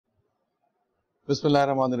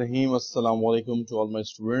Bismillahirrahmanirrahim. Assalamu alaikum to all my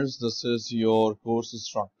students. This is your course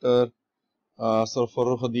instructor, Sir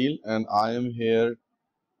Farrukh Adeel, and I am here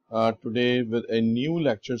today with a new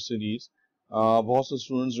lecture series. बहुत से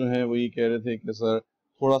students जो हैं वो ये कह रहे थे कि सर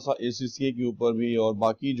थोड़ा सा ACCA के ऊपर भी और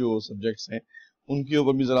बाकी जो सब्जेक्ट्स हैं उनके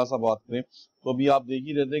ऊपर भी ज़रा सा बात करें। तो अभी आप देख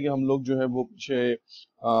ही रहते हैं कि हम लोग जो है वो पीछे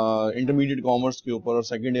इंटरमीडिएट कॉमर्स के ऊपर और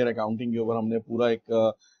सेकेंड ईयर अकाउंटिंग के ऊपर हमने पूरा एक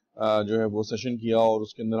जो है वो सेशन किया और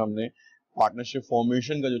उसके अंदर हमने पार्टनरशिप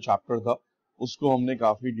फॉर्मेशन का जो चैप्टर था उसको हमने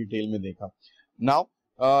काफी डिटेल में देखा।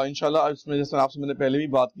 नाउ इंशाल्लाह इसमें जैसे आपसे मैंने पहले भी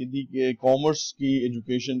बात की थी कि कॉमर्स की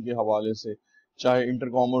एजुकेशन के हवाले से चाहे इंटर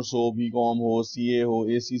कॉमर्स हो, बीकॉम हो, CA हो,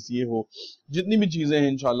 ACCA हो, जितनी भी चीजें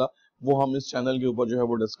हैं इंशाल्लाह वो हम इस चैनल के ऊपर जो है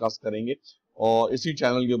वो डिस्कस करेंगे और इसी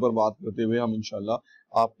चैनल के ऊपर बात करते हुए हम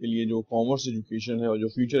इंशाल्लाह आपके लिए जो कॉमर्स एजुकेशन है और जो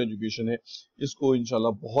फ्यूचर एजुकेशन है इसको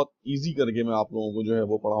इंशाल्लाह बहुत ईजी करके मैं आप लोगों को जो है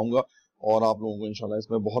वो पढ़ाऊंगा और आप लोगों को इंशाल्लाह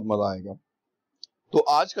इसमें बहुत मजा आएगा। तो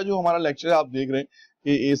आज का जो हमारा लेक्चर है आप देख रहे हैं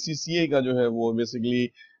कि ACCA का जो है वो बेसिकली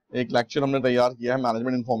एक लेक्चर हमने तैयार किया है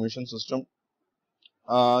मैनेजमेंट इंफॉर्मेशन सिस्टम।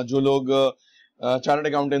 जो लोग चार्टर्ड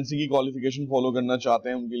अकाउंटेंसी की क्वालिफिकेशन फॉलो करना चाहते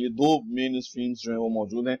हैं उनके लिए दो मेन स्ट्रीम्स जो है वो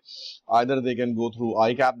मौजूद हैं। Either they can go through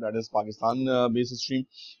ICAP that is Pakistan based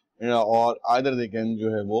stream और आइदर दे कैन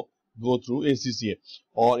जो है वो go through ACCA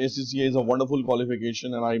or ACCA is a wonderful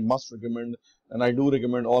qualification and I must recommend and I do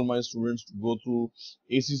recommend all my students to go through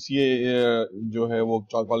ACCA जो है वो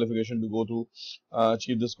qualification to go through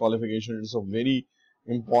achieve this qualification. It's a very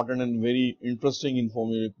important and very interesting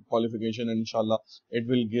qualification and inshallah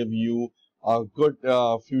it will give you a good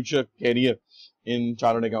future career in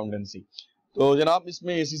chartered accountancy. तो जनाब इसमें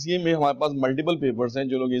ACCA में हमारे पास multiple papers हैं।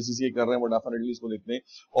 जो लोग ACCA कर रहे हैं वो डेफिनेटली इसको देखते हैं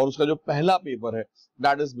और उसका जो पहला पेपर है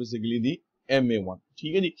that is basically the MA1।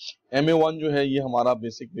 ठीक है जी, MA1 जो है ये हमारा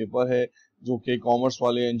बेसिक पेपर है जो कि कॉमर्स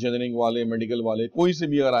वाले, इंजीनियरिंग वाले, मेडिकल वाले कोई से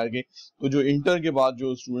भी अगर आएंगे तो जो इंटर के बाद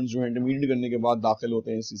जो स्टूडेंट्स जो है इंटरमीडिएट करने के बाद दाखिल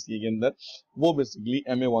होते हैं ACCA के अंदर वो बेसिकली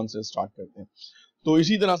MA1 से स्टार्ट करते हैं। तो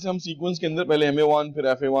इसी तरह से हम सीक्वेंस के अंदर पहले MA1 फिर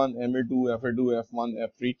FA1, MA2, FA2, F1,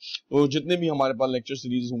 F3 तो जितने भी हमारे पास लेक्चर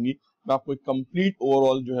सीरीज होंगी मैं आपको एक कंप्लीट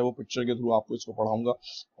ओवरऑल जो है वो पिक्चर के थ्रू आपको इसको पढ़ाऊंगा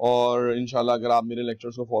और इंशाल्लाह अगर आप मेरे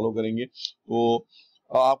लेक्चर्स को फॉलो करेंगे तो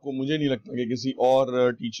आपको मुझे नहीं लगता कि किसी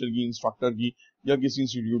और टीचर की, इंस्ट्रक्टर की या किसी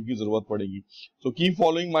इंस्टीट्यूट की जरूरत पड़ेगी। तो कीप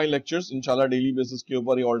फॉलोइंग माय लेक्चर्स इंशाल्लाह डेली बेसिस के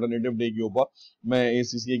ऊपर या ऑल्टरनेटिव डे के ऊपर मैं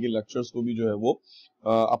ACCA के लेक्चर्स को भी जो है वो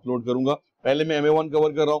अपलोड करूंगा। पहले मैं MA1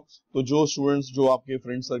 कवर कर रहा हूँ तो जो स्टूडेंट्स जो आपके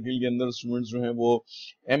फ्रेंड सर्किल के अंदर स्टूडेंट्स जो हैं वो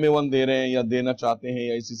MA1 दे रहे हैं या देना चाहते हैं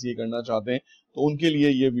या ACCA करना चाहते हैं तो उनके लिए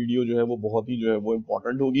ये वीडियो जो है वो बहुत ही जो है वो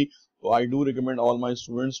इम्पोर्टेंट होगी। तो I do recommend all my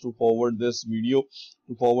students to forward this video,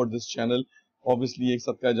 to forward this channel. Obviously एक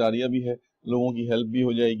सदका जारिया भी है, लोगों की हेल्प भी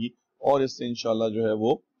हो जाएगी और इससे इंशाल्लाह जो है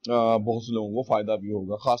वो बहुत से लोगों को फायदा भी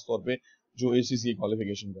होगा, खास तौर पे जो ACCA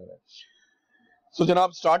क्वालिफिकेशन कर रहे हैं। सो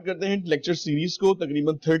जनाब स्टार्ट करते हैं लेक्चर सीरीज को।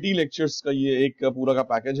 तकरीबन 30 लेक्चर्स का ये एक पूरा का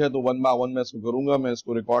पैकेज है तो 1 बाय 1 मैं इसको करूंगा। मैं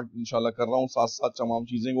इसको रिकॉर्ड इंशाल्लाह कर रहा हूँ साथ साथ तमाम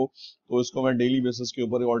चीजें को, तो इसको मैं डेली बेसिस के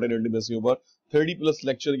ऊपर, ऑल्टरनेटिव बेसिस के ऊपर 30+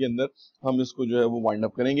 लेक्चर के अंदर हम इसको जो है वो वाइंड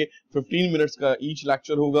अप करेंगे। 15 मिनट्स का ईच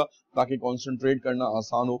लेक्चर होगा ताकि कॉन्सेंट्रेट करना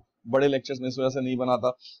आसान हो। बड़े लेक्चर्स में इस वजह से नहीं बनाता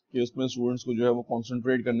कि उसमें स्टूडेंट्स को जो है वो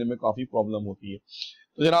कॉन्सेंट्रेट करने में काफी प्रॉब्लम होती है।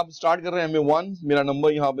 तो जनाब स्टार्ट कर रहे हैं MA1। मेरा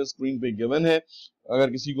नंबर यहाँ पे स्क्रीन पे गिवन है।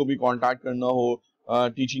 अगर किसी को भी कांटेक्ट करना हो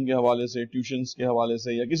टीचिंग के हवाले से, ट्यूशंस के हवाले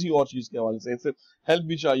से या किसी और चीज के हवाले से, सिर्फ हेल्प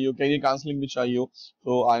भी चाहिए हो, कहीं काउंसलिंग भी चाहिए हो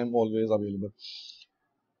तो I am always available.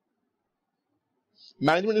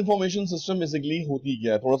 Management information system basically होती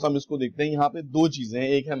क्या है थोड़ा सा हम इसको देखते हैं। यहाँ पे दो चीजें हैं,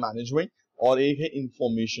 एक है मैनेजमेंट और एक है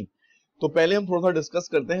इंफॉर्मेशन। तो पहले हम थोड़ा सा डिस्कस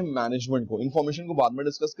करते हैं मैनेजमेंट को, इंफॉर्मेशन को बाद में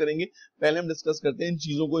डिस्कस करेंगे। पहले हम डिस्कस करते हैं इन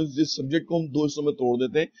चीजों को, इस सब्जेक्ट को हम दो हिस्सों में तोड़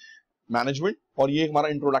देते हैं, मैनेजमेंट और ये हमारा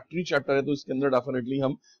इंट्रोडक्टरी चैप्टर है तो इसके अंदर डेफिनेटली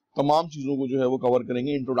हम तमाम चीजों को जो है वो कवर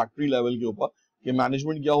करेंगे इंट्रोडक्टरी लेवल के ऊपर कि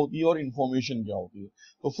मैनेजमेंट क्या होती है और इंफॉर्मेशन क्या होती है।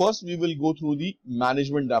 तो first we will go through the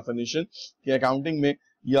management definition कि अकाउंटिंग में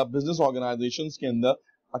या बिजनेस ऑर्गेनाइजेशंस के अंदर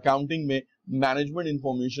अकाउंटिंग में मैनेजमेंट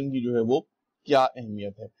इंफॉर्मेशन की जो है वो क्या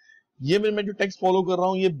अहमियत है। ये मैं जो टेक्स्ट फॉलो कर रहा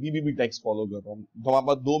हूँ ये BBB टेक्स्ट फॉलो कर रहा हूँ। तो हमारे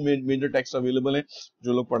पास दो मेजर टेक्स्ट अवेलेबल हैं,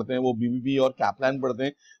 जो लोग पढ़ते हैं वो BBB और कैपलान पढ़ते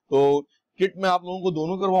हैं। तो किट में आप लोगों को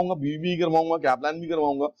दोनों करवाऊंगा, BBB करवाऊंगा, कैपलान भी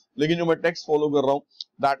करवाऊंगा, लेकिन जो मैं टेक्स्ट फॉलो कर रहा हूँ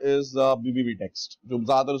दैट इज BBB टेक्स्ट, जो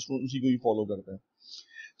ज्यादातर स्टूडेंट उसी को ही फॉलो करते हैं।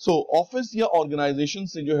 सो ऑफिस या ऑर्गेनाइजेशन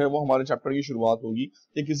से जो है वो हमारे चैप्टर की शुरुआत होगी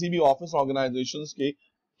कि किसी भी ऑफिस ऑर्गेनाइजेशन के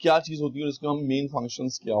क्या चीज होती है और इसके हम मेन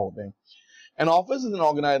फंक्शंस क्या होते हैं। An office is an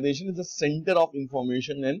organisation is the centre of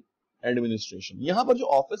information and administration. यहाँ पर जो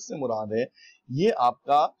ऑफिस से मुराद है ये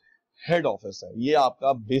आपका हेड ऑफिस है, ये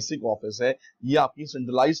आपका बेसिक ऑफिस है, ये आपकी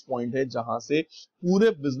सेंट्रलाइज्ड पॉइंट है जहां से पूरे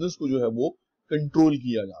बिजनेस को जो है वो कंट्रोल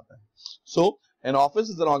किया जाता है। सो an office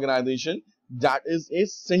is an organisation that is a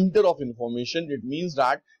centre of information. It means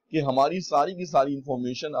that कि हमारी सारी की सारी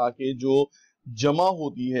इंफॉर्मेशन आके जो जमा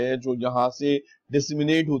होती है, जो यहाँ से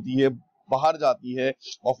डिसमिनेट होती है, बाहर जाती है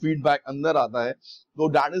और फीडबैक अंदर आता है, तो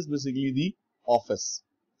that is basically the office.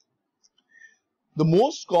 The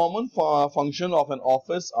most common function of an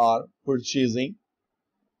office are purchasing.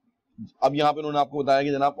 अब यहाँ पे उन्होंने आपको बताया कि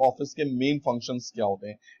जनाब ऑफिस के मेन फंक्शंस क्या होते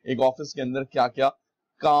हैं, एक ऑफिस के अंदर क्या क्या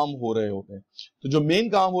काम हो रहे होते हैं। तो जो मेन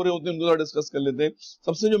काम हो रहे होते हैं उनको डिस्कस कर लेते हैं।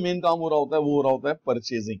 सबसे जो मेन काम हो रहा होता है वो हो रहा होता है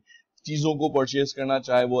परचेजिंग, चीजों को परचेज करना,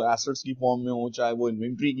 चाहे वो एसेट्स की फॉर्म में हो, चाहे वो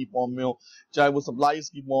इन्वेंट्री की फॉर्म में हो, चाहे वो सप्लाईज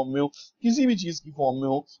की फॉर्म में हो, किसी भी चीज की फॉर्म में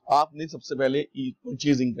हो, आपने सबसे पहले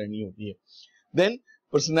परचेजिंग करनी होती है। देन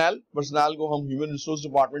पर्सनल को हम ह्यूमन रिसोर्स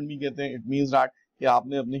डिपार्टमेंट भी कहते हैं। इट मींस दैट कि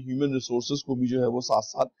आपने अपने ह्यूमन रिसोर्सेज को भी जो है वो साथ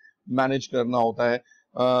साथ मैनेज करना होता है।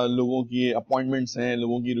 लोगों की अपॉइंटमेंट्स हैं,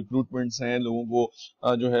 लोगों की रिक्रूटमेंट्स हैं, लोगों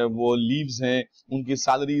को जो है वो लीव्स हैं, उनकी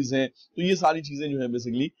सैलरीज हैं, तो ये सारी चीजें जो है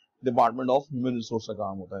basically department of human resource का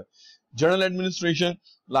काम होता है। जनरल एडमिनिस्ट्रेशन,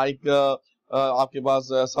 लाइक आपके पास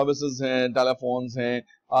सर्विसेज हैं, टेलीफोन्स हैं,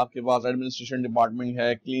 आपके पास एडमिनिस्ट्रेशन डिपार्टमेंट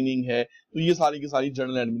है, क्लीनिंग है, तो ये सारी की सारी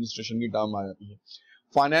जनरल एडमिनिस्ट्रेशन की टर्म आ जाती है।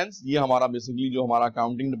 फाइनेंस, ये हमारा बेसिकली जो हमारा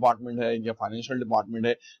अकाउंटिंग डिपार्टमेंट है या फाइनेंशियल डिपार्टमेंट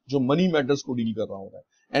है, जो मनी मैटर्स को डील कर रहा होता है।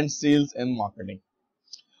 And sales and marketing.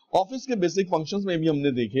 Office के बेसिक फंक्शंस में भी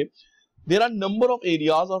हमने देखे, there are number of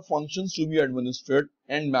areas और functions to be administrated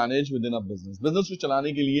and manage with in a business. Business को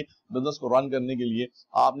चलाने के लिए, बिजनेस को रन करने के लिए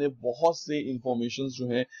आपने बहुत से इंफॉर्मेशन जो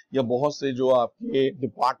है या बहुत से जो आपके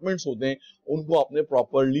डिपार्टमेंट्स होते हैं उनको आपने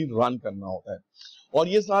प्रॉपरली रन करना होता है। और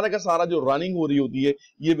ये सारा का सारा जो रनिंग हो रही होती है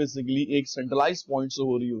ये बेसिकली एक सेंट्रलाइज पॉइंट से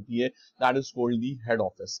हो रही होती है, that is called the head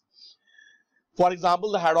office. For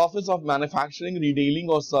example, the head office of manufacturing,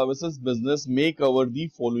 retailing or services business may cover the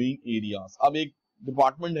following areas. अब एक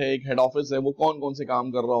डिपार्टमेंट है, एक हेड ऑफिस है, वो कौन कौन से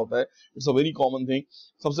काम कर रहा होता है? It's a very common thing.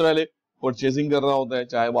 सबसे पहले परचेजिंग कर रहा होता है,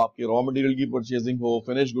 चाहे वो आपके रॉ मटेरियल की परचेजिंग हो,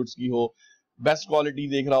 फिनिश गुड्स की हो। बेस्ट क्वालिटी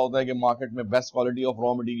देख रहा होता है कि मार्केट में best quality of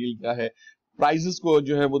raw material क्या है। प्राइसेस को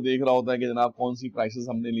जो है वो देख रहा होता है कि जनाब कौन सी प्राइसेस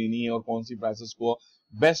हमने लेनी है और कौन सी प्राइसेस को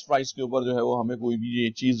बेस्ट प्राइस के ऊपर जो है वो हमें कोई भी ये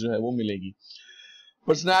चीज जो है वो मिलेगी।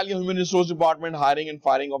 पर्सनल या human resource department hiring and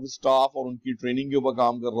firing of staff और उनकी ट्रेनिंग के ऊपर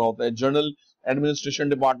काम कर रहा होता है। जनरल एडमिनिस्ट्रेशन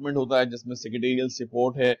डिपार्टमेंट होता है जिसमें सेक्रेटेरियल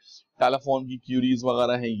सपोर्ट है, टेलीफोन की क्यूरीज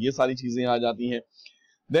वगैरह हैं, ये सारी चीजें आ जाती हैं।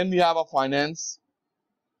 Then we have a finance,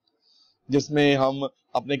 जिसमें हम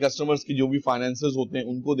अपने कस्टमर्स की जो भी फाइनेंसेस होते हैं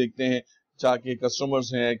उनको देखते हैं, चाहे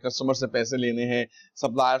कस्टमर्स हैं, कस्टमर से पैसे लेने हैं,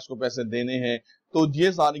 सप्लायर्स को पैसे देने हैं, तो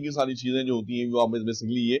ये सारी की सारी चीजें जो होती हैं वो आप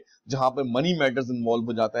बेसिकली ये जहां पे मनी मैटर्स इन्वॉल्व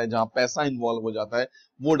हो जाता है, जहां पैसा इन्वॉल्व हो जाता है,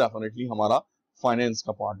 वो डेफिनेटली हमारा फाइनेंस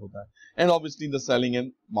का पार्ट होता है। And obviously the selling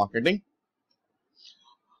and marketing.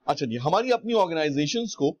 अच्छा जी, हमारी अपनी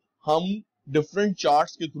ऑर्गेनाइजेशंस को हम डिफरेंट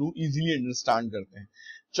चार्ट्स के थ्रू इजीली अंडरस्टैंड करते हैं।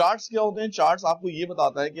 चार्ट्स क्या होते हैं? चार्ट्स आपको ये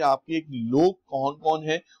बताता है कि आपके एक लोग कौन कौन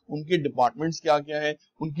है, उनके डिपार्टमेंट्स क्या क्या है,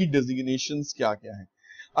 उनकी डेजिग्नेशंस क्या क्या है।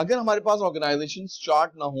 अगर हमारे पास ऑर्गेनाइजेशन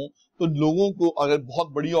चार्ट ना हो तो लोगों को, अगर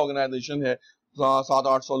बहुत बड़ी ऑर्गेनाइजेशन है,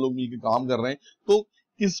 700-800 लोग मिलकर काम कर रहे हैं, तो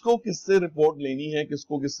किसको किससे रिपोर्ट लेनी है,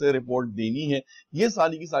 किसको किससे रिपोर्ट देनी है, ये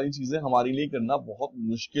सारी की सारी चीजें हमारे लिए करना बहुत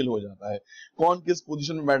मुश्किल हो जाता है। कौन किस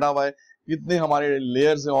पोजीशन में बैठा हुआ है, कितने हमारे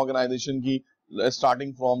लेयर्स हैं ऑर्गेनाइजेशन की,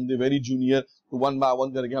 starting from the very junior to one by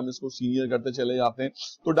one करके हम इसको सीनियर करते चले जाते हैं।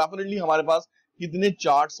 तो डेफिनेटली हमारे पास कितने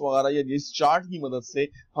चार्ट्स वगैरह या जिस चार्ट की मदद से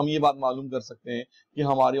हम ये बात मालूम कर सकते हैं कि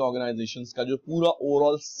हमारे ऑर्गेनाइजेशंस का जो पूरा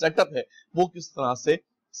ओवरऑल सेटअप है वो किस तरह से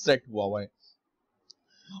सेट हुआ है।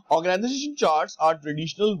 Organization charts are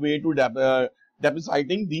traditional way to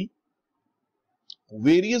demonstrating the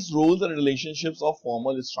various roles and relationships of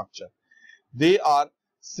formal structure. They are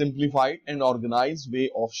simplified and organized way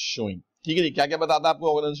of showing. ठीक है जी, क्या क्या बताता है आपको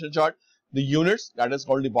organisation chart? The units, that is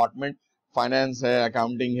called department, finance है,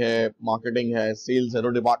 accounting है, marketing है, सेल्स है, तो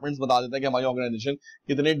डिपार्टमेंट्स बता देता है कि हमारी ऑर्गेनाइजेशन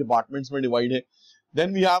कितने डिपार्टमेंट्स में डिवाइड है।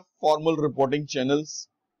 Then we have formal reporting channels,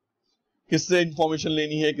 किससे इंफॉर्मेशन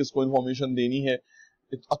लेनी है, किसको इंफॉर्मेशन देनी है।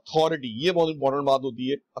 अथॉरिटी, ये बहुत इंपॉर्टेंट बात होती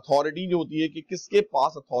है। अथॉरिटी जो होती है कि किसके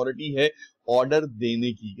पास अथॉरिटी है ऑर्डर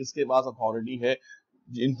देने की, किसके पास अथॉरिटी है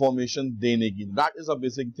इंफॉर्मेशन देने की। That is a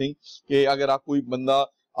basic thing कि अगर आप कोई बंदा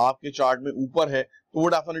आपके चार्ट में ऊपर है तो वो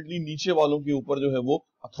डेफिनेटली नीचे वालों के ऊपर जो है वो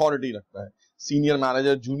अथॉरिटी रखता है। सीनियर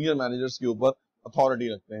मैनेजर जूनियर मैनेजर्स के ऊपर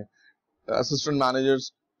अथॉरिटी रखते हैं, असिस्टेंट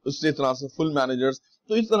मैनेजर्स, उसी तरह से फुल मैनेजर्स।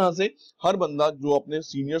 तो इस तरह से हर बंदा जो अपने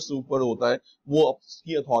सीनियर से ऊपर होता है वो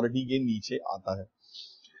उसकी अथॉरिटी के नीचे आता है।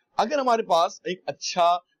 अगर हमारे पास एक अच्छा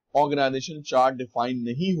ऑर्गेनाइजेशन चार्ट डिफाइन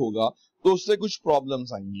नहीं होगा तो उससे कुछ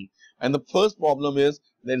प्रॉब्लम्स आएंगी। And the first problem is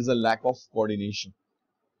there is a lack of coordination.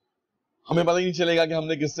 हमें पता ही नहीं चलेगा कि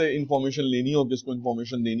हमने किससे इंफॉर्मेशन लेनी हो, किसको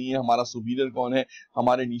इंफॉर्मेशन देनी है, हमारा सुपीरियर कौन है,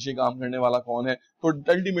 हमारे नीचे काम करने वाला कौन है। तो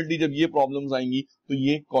अल्टीमेटली जब ये प्रॉब्लम्स आएंगी तो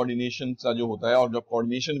ये कोऑर्डिनेशन का जो होता है, और जब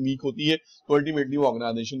कोऑर्डिनेशन वीक होती है तो अल्टीमेटली वो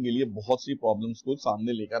ऑर्गेनाइजेशन के लिए बहुत सी प्रॉब्लम्स को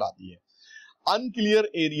सामने लेकर आती है। अनक्लियर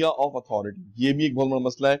एरिया ऑफ अथॉरिटी, ये भी एक बहुत बड़ा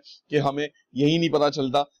मसला है कि हमें यही नहीं पता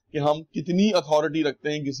चलता कि हम कितनी अथॉरिटी रखते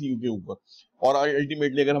हैं किसी के ऊपर, और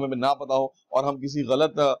अल्टीमेटली अगर हमें ना पता हो और हम किसी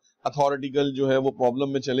गलत अथॉरिटिकल जो है वो प्रॉब्लम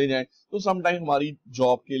में चले जाएं तो समटाइम हमारी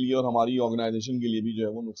जॉब के लिए और हमारी ऑर्गेनाइजेशन के लिए भी जो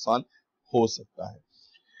है वो नुकसान हो सकता है।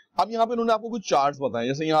 अब यहाँ पे इन्होंने आपको कुछ चार्ट्स बताए,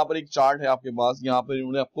 जैसे यहाँ पर एक चार्ट है आपके पास, यहाँ पर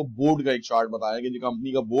इन्होंने आपको बोर्ड का एक चार्ट बताया कि जो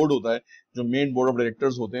कंपनी का बोर्ड होता है, जो मेन बोर्ड ऑफ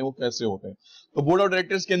डायरेक्टर्स होते हैं वो कैसे होते हैं। तो बोर्ड ऑफ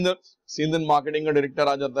डायरेक्टर्स के अंदर सेल्स एंड मार्केटिंग का डायरेक्टर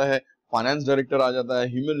आ जाता है, फाइनेंस डायरेक्टर आ जाता है,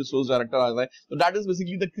 ह्यूमन रिसोर्स डायरेक्टर आ जाता है। तो that is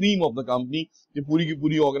basically the cream of the company, कि पूरी की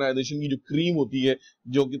पूरी ऑर्गेनाइजेशन की जो क्रीम होती है,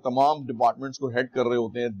 जो कि तमाम डिपार्टमेंट्स को हेड कर रहे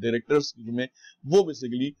होते हैं डायरेक्टर्स में, वो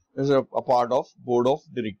basically is a part of board of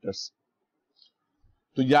directors.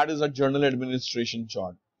 तो that is a general administration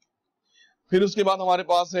chart. फिर उसके बाद हमारे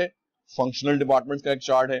पास है फंक्शनल डिपार्टमेंट का एक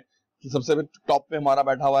चार्ट है, कि सबसे टॉप पे हमारा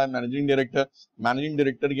बैठा हुआ है मैनेजिंग डायरेक्टर। मैनेजिंग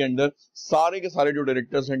डायरेक्टर के अंदर सारे के सारे जो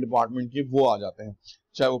डायरेक्टर्स हैं डिपार्टमेंट के वो आ जाते हैं,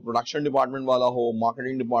 चाहे वो प्रोडक्शन डिपार्टमेंट वाला हो,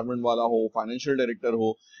 मार्केटिंग डिपार्टमेंट वाला हो, फाइनेंशियल डायरेक्टर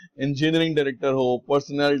हो, इंजीनियरिंग डायरेक्टर हो,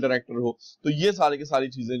 पर्सनल डायरेक्टर हो। तो ये सारे की सारी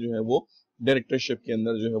चीजें जो है वो डायरेक्टरशिप के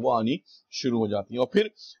अंदर जो है वो आनी शुरू हो जाती है। और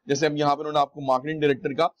फिर जैसे अब यहाँ पे उन्होंने आपको मार्केटिंग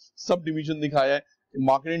डायरेक्टर का सब डिवीजन दिखाया है।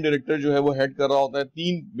 मार्केटिंग डायरेक्टर जो है वो हेड कर रहा होता है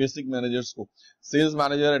 3 बेसिक मैनेजर्स को, sales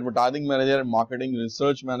manager, advertising manager, marketing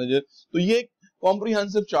research manager. तो ये एक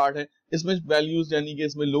कॉम्प्रिहेंसिव चार्ट है। इसमें वैल्यूज यानी कि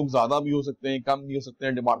इसमें लोग ज्यादा भी हो सकते हैं, कम भी हो सकते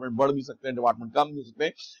हैं, डिपार्टमेंट बढ़ भी सकते हैं, डिपार्टमेंट कम भी हो सकते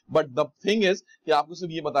हैं। बट द थिंग इज कि आपको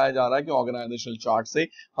सिर्फ ये बताया जा रहा है कि ऑर्गेनाइजेशनल चार्ट से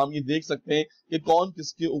हम ये देख सकते हैं कि कौन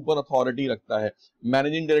किसके ऊपर अथॉरिटी रखता है।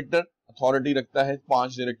 मैनेजिंग डायरेक्टर अथॉरिटी रखता है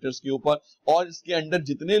 5 डायरेक्टर्स के ऊपर, और इसके अंडर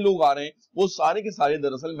जितने लोग आ रहे हैं वो सारे के सारे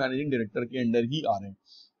दरअसल मैनेजिंग डायरेक्टर के अंडर ही आ रहे हैं।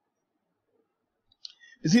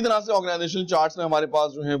 इसी तरह से ऑर्गेनाइजेशनल चार्ट्स में हमारे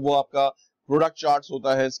पास जो है वो आपका प्रोडक्ट चार्ट्स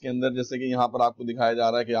होता है इसके अंदर, जैसे कि यहाँ पर आपको दिखाया जा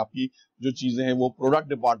रहा है कि आपकी जो चीजें हैं वो प्रोडक्ट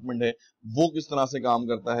डिपार्टमेंट है वो किस तरह से काम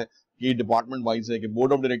करता है, कि डिपार्टमेंट वाइज है, कि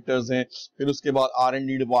बोर्ड ऑफ डायरेक्टर्स हैं, फिर उसके बाद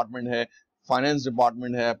R&D डिपार्टमेंट है, फाइनेंस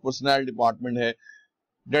डिपार्टमेंट है, पर्सनल डिपार्टमेंट है,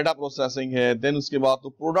 डेटा प्रोसेसिंग है। देन उसके बाद तो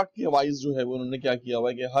प्रोडक्ट के वाइज जो है वो उन्होंने क्या किया हुआ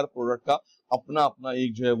है कि हर प्रोडक्ट का अपना अपना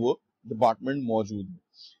एक जो है वो डिपार्टमेंट मौजूद है।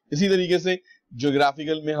 इसी तरीके से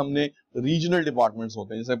ज्योग्राफिकल में हमने रीजनल डिपार्टमेंट्स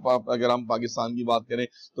होते हैं, जैसे अगर हम पाकिस्तान की बात करें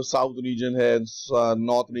तो साउथ रीजन है,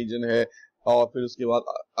 नॉर्थ रीजन है, और फिर उसके बाद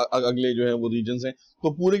अगले जो है वो रीजन्स हैं।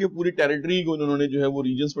 तो पूरे के पूरी टेरिटरी को उन्होंने जो है वो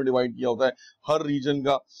रीजन्स में डिवाइड किया होता है। हर रीजन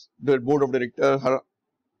का बोर्ड ऑफ डायरेक्टर, हर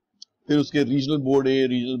फिर उसके रीजनल बोर्ड ए,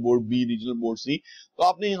 regional board B, regional board C. तो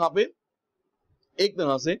आपने यहाँ पे एक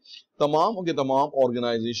तरह से तमाम के तमाम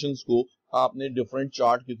ऑर्गेनाइजेशंस को आपने डिफरेंट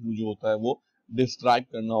चार्ट के थ्रू जो होता है वो डिस्क्राइब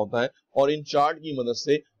करना होता है, और इन चार्ट की मदद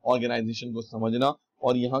से ऑर्गेनाइजेशन को समझना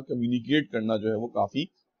और यहाँ कम्युनिकेट करना जो है वो काफी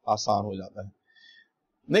आसान हो जाता है।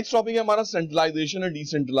 नेक्स्ट टॉपिक है हमारा सेंट्रलाइजेशन और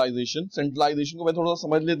डिसेंट्रलाइजेशन। सेंट्रलाइजेशन को मैं थोड़ा सा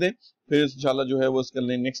समझ लेते हैं, फिर इंशाल्लाह जो है वो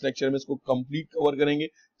इसके नेक्स्ट लेक्चर में इसको कंप्लीट कवर करेंगे,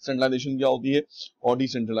 सेंट्रलाइजेशन क्या होती है और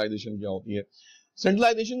डिसेंट्रलाइजेशन क्या होती है।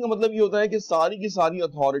 सेंट्रलाइजेशन का मतलब ये होता है कि सारी की सारी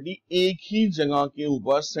अथॉरिटी एक ही जगह के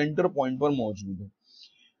ऊपर सेंटर पॉइंट पर मौजूद है।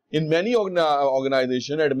 In many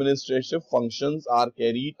organization, administrative functions are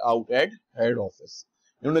carried out at head office.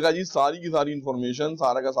 इन्होंने कहा जी सारी की सारी इंफॉर्मेशन,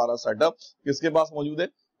 सारा का सारा सेटअप किसके पास मौजूद है?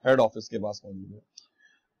 हेड ऑफिस के पास मौजूद है।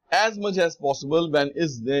 As much as possible, when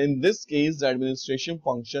is there, in this case, the administration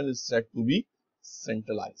function is said to be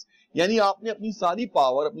centralized. यानी आपने अपनी सारी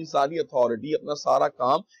पावर, अपनी सारी अथॉरिटी, अपना सारा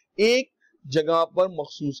काम एक जगह पर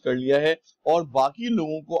मखसूस कर लिया है, और बाकी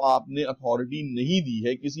लोगों को आपने अथॉरिटी नहीं दी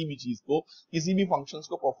है किसी भी चीज को, किसी भी फंक्शंस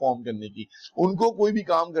को परफॉर्म करने की। उनको कोई भी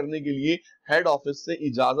काम करने के लिए हेड ऑफिस से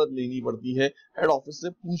इजाजत लेनी पड़ती है, हेड ऑफिस से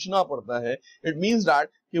पूछना पड़ता है। इट मींस दैट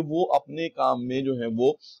कि वो अपने काम में जो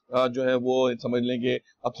है वो समझ लें कि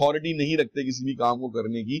अथॉरिटी नहीं रखते किसी भी काम को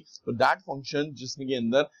करने की। तो दैट फंक्शन जिसमें के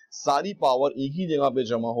अंदर सारी पावर एक ही जगह पे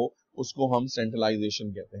जमा हो, उसको हम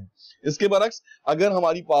सेंट्रलाइजेशन कहते हैं। इसके बरक्स अगर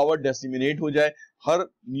हमारी पावर डेसिमिनेट हो जाए, हर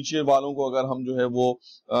नीचे वालों को अगर हम जो है वो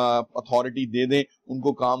अथॉरिटी दे दें,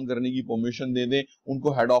 उनको काम करने की परमिशन दे दें,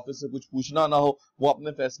 उनको हेड ऑफिस से कुछ पूछना ना हो, वो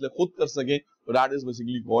अपने फैसले खुद कर सके, तो that is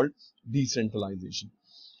basically called decentralisation.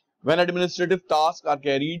 When administrative tasks are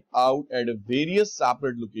carried out at various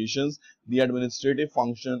separate locations, the administrative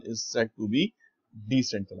function is said to be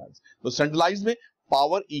decentralized. तो centralized में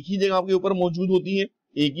पावर एक ही जगह के ऊपर मौजूद होती है,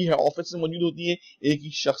 एक ही ऑफिस में मौजूद होती है, एक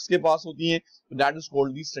ही शख्स के पास होती है, तो that is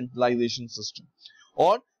called the centralisation system.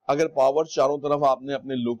 और अगर पावर चारों तरफ आपने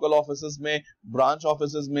अपने लोकल ऑफिसेज में, ब्रांच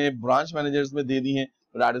ऑफिसेज में, ब्रांच मैनेजर्स में दे दी है,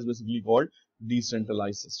 तो that is basically called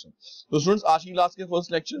decentralise system. तो स्टूडेंट्स आज की क्लास के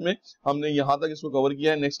फर्स्ट लेक्चर में हमने यहाँ तक इसको कवर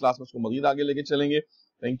किया है, नेक्स्ट क्लास में इसको मजीद आगे लेके चलेंगे।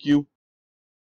 Thank you.